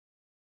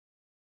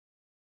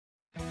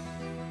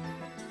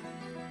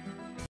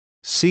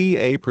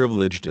CA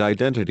Privileged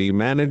Identity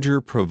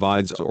Manager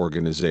provides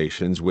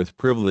organizations with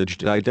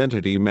privileged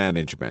identity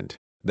management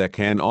that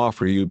can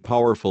offer you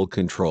powerful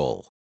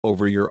control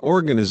over your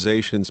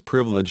organization's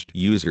privileged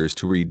users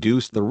to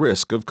reduce the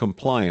risk of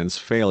compliance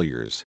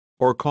failures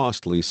or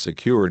costly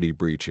security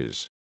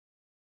breaches.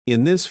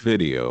 In this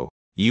video,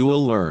 you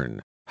will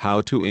learn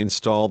how to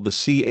install the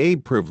CA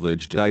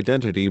Privileged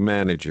Identity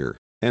Manager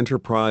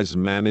Enterprise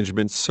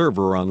Management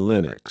Server on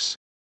Linux.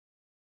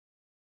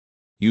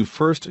 You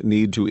first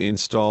need to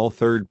install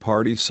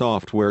third-party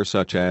software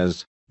such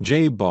as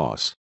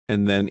Jboss,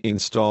 and then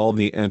install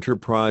the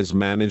Enterprise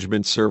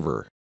Management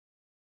Server.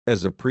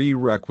 As a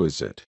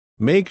prerequisite,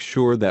 make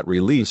sure that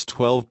Release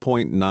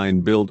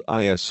 12.9 build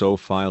ISO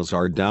files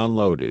are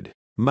downloaded,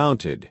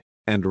 mounted,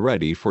 and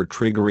ready for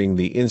triggering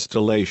the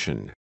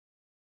installation.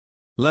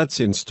 Let's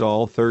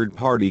install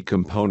third-party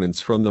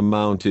components from the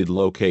mounted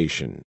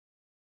location.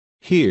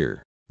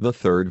 Here, the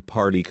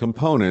third-party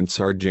components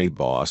are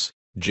Jboss,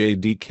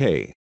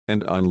 JDK,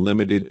 and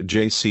Unlimited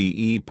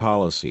JCE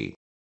policy.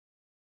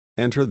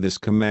 Enter this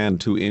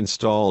command to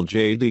install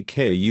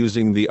JDK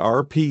using the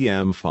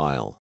RPM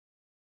file.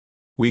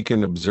 We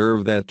can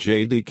observe that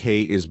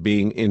JDK is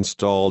being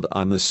installed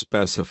on the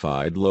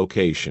specified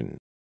location.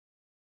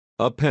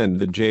 Append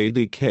the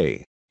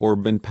JDK, or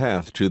bin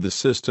path to the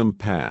system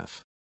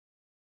path.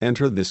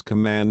 Enter this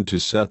command to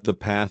set the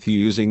path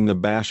using the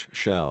bash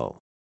shell.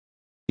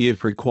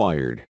 If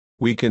required,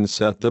 we can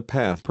set the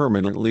path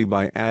permanently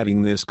by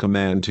adding this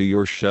command to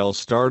your shell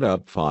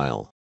startup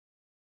file.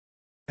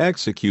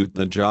 Execute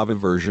the Java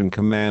version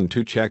command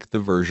to check the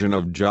version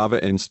of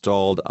Java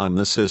installed on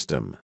the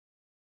system.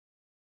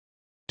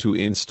 To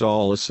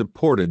install a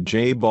supported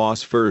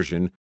Jboss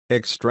version,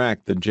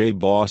 extract the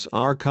Jboss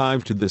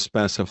archive to the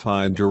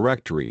specified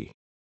directory.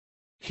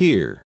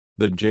 Here,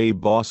 the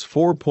Jboss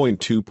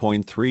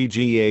 4.2.3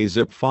 GA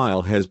zip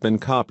file has been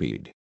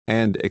copied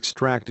and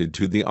extracted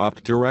to the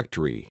opt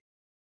directory.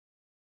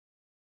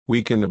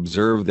 We can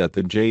observe that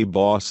the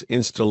Jboss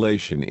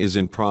installation is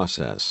in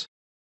process.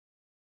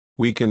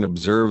 We can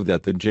observe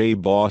that the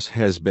Jboss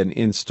has been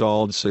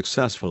installed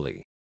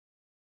successfully.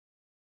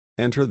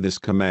 Enter this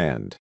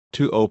command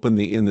to open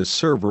the in the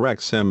server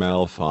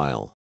XML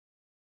file.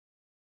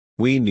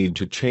 We need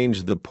to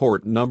change the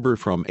port number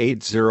from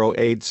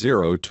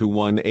 8080 to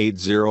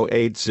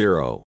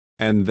 18080,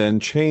 and then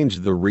change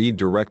the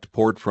redirect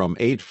port from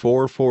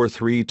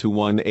 8443 to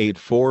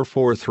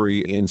 18443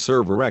 in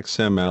server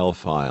XML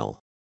file.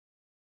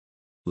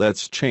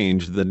 Let's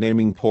change the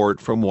naming port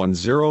from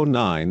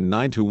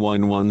 1099 to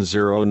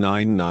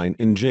 11099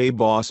 in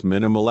Jboss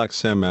minimal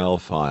XML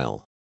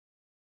file.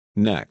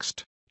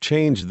 Next,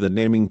 change the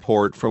naming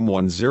port from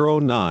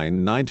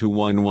 1099 to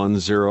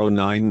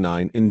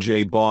 11099 in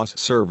Jboss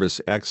service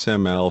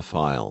XML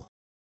file.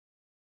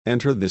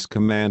 Enter this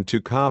command to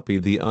copy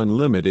the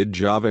unlimited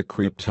Java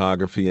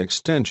cryptography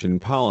extension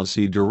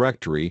policy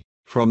directory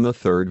from the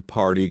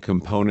third-party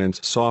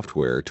components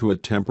software to a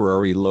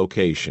temporary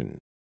location.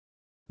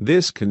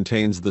 This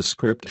contains the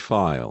script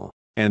file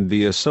and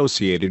the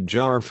associated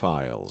jar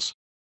files.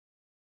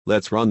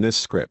 Let's run this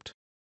script.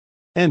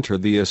 Enter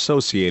the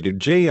associated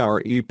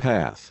JRE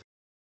path.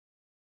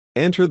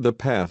 Enter the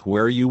path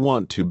where you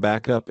want to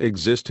back up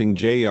existing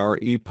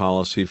JRE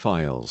policy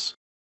files.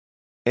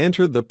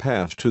 Enter the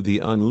path to the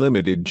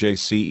unlimited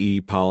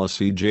JCE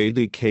policy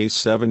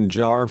JDK7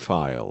 jar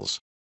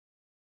files.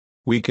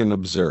 We can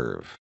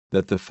observe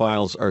that the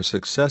files are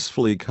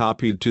successfully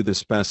copied to the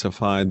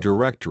specified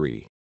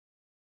directory.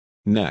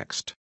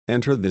 Next,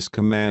 enter this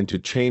command to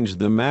change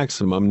the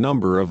maximum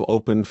number of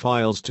open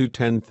files to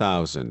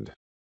 10,000.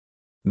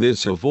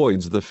 This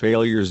avoids the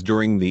failures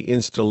during the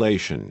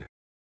installation.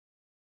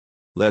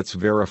 Let's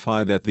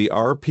verify that the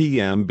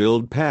RPM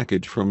build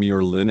package from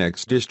your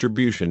Linux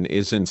distribution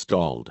is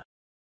installed.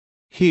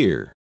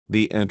 Here,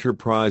 the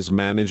Enterprise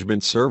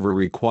Management Server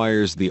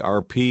requires the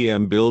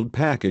RPM build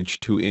package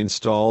to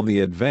install the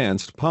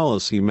Advanced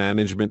Policy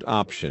Management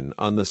option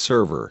on the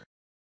server.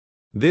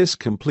 This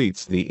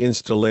completes the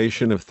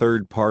installation of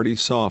third-party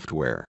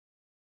software.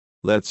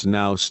 Let's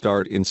now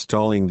start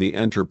installing the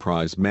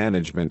Enterprise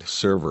Management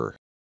Server.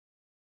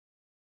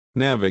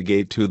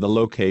 Navigate to the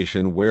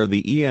location where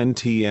the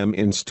ENTM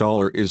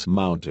installer is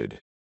mounted.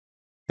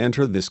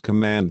 Enter this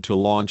command to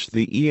launch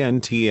the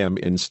ENTM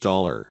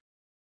installer.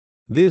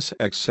 This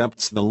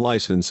accepts the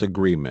license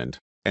agreement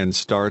and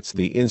starts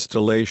the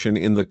installation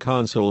in the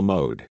console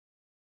mode.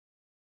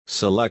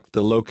 Select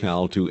the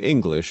locale to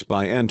English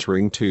by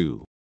entering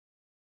 2.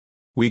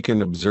 We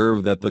can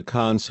observe that the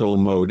console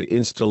mode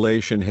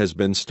installation has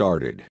been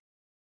started.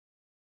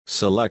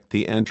 Select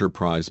the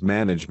Enterprise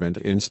Management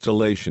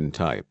installation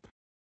type.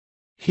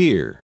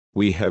 Here,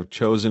 we have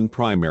chosen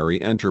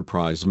Primary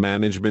Enterprise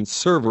Management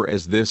Server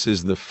as this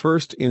is the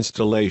first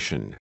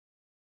installation.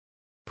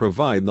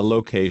 Provide the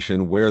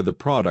location where the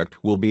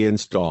product will be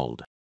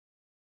installed.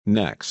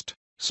 Next,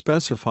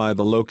 specify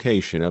the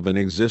location of an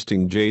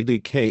existing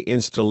JDK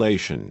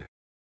installation.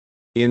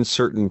 In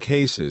certain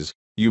cases,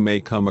 you may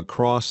come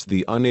across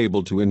the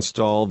unable to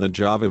install the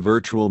Java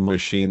virtual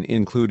machine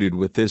included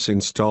with this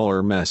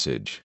installer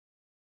message.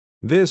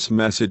 This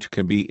message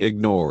can be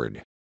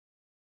ignored.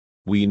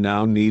 We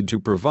now need to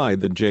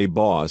provide the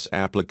Jboss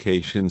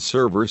application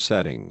server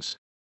settings.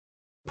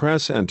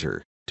 Press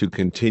Enter to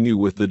continue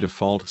with the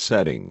default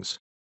settings.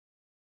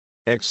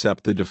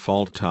 Accept the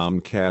default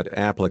Tomcat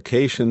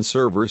application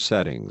server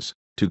settings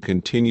to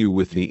continue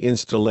with the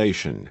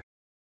installation.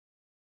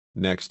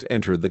 Next,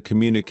 enter the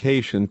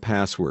communication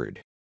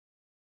password.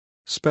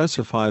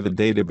 Specify the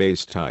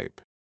database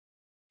type.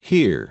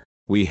 Here,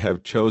 we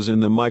have chosen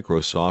the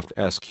Microsoft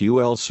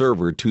SQL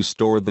Server to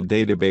store the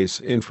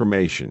database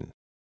information.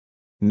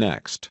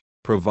 Next,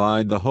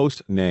 provide the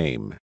host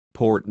name,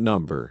 port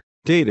number,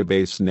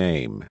 database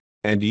name,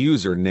 and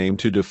username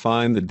to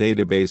define the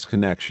database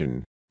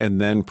connection, and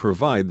then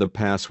provide the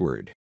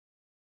password.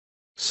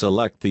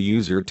 Select the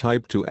user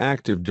type to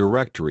Active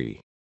Directory.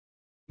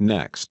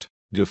 Next,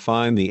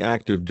 define the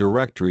Active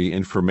Directory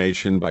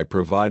information by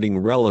providing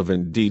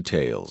relevant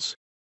details.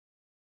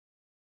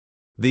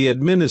 The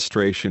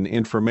Administration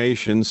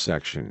Information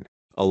section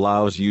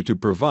allows you to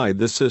provide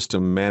the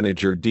System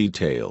Manager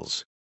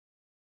details.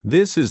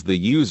 This is the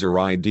user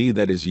ID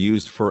that is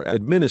used for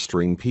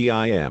administering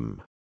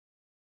PIM.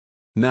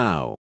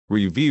 Now,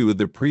 review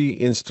the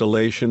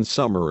pre-installation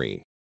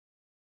summary.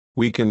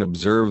 We can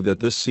observe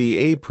that the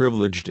CA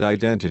Privileged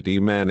Identity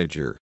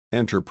Manager,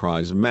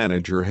 Enterprise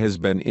Manager has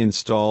been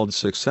installed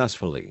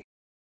successfully.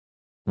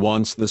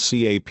 Once the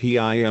CA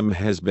PIM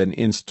has been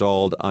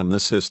installed on the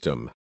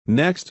system,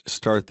 next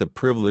start the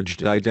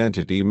Privileged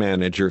Identity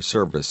Manager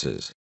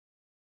services.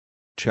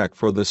 Check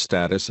for the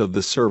status of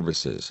the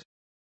services.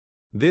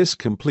 This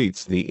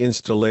completes the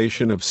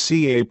installation of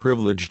CA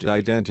Privileged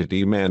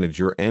Identity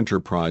Manager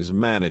Enterprise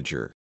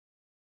Manager.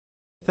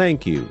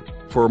 Thank you.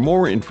 For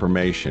more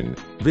information,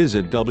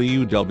 visit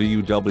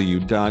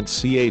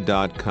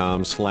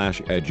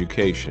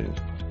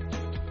www.ca.com/education.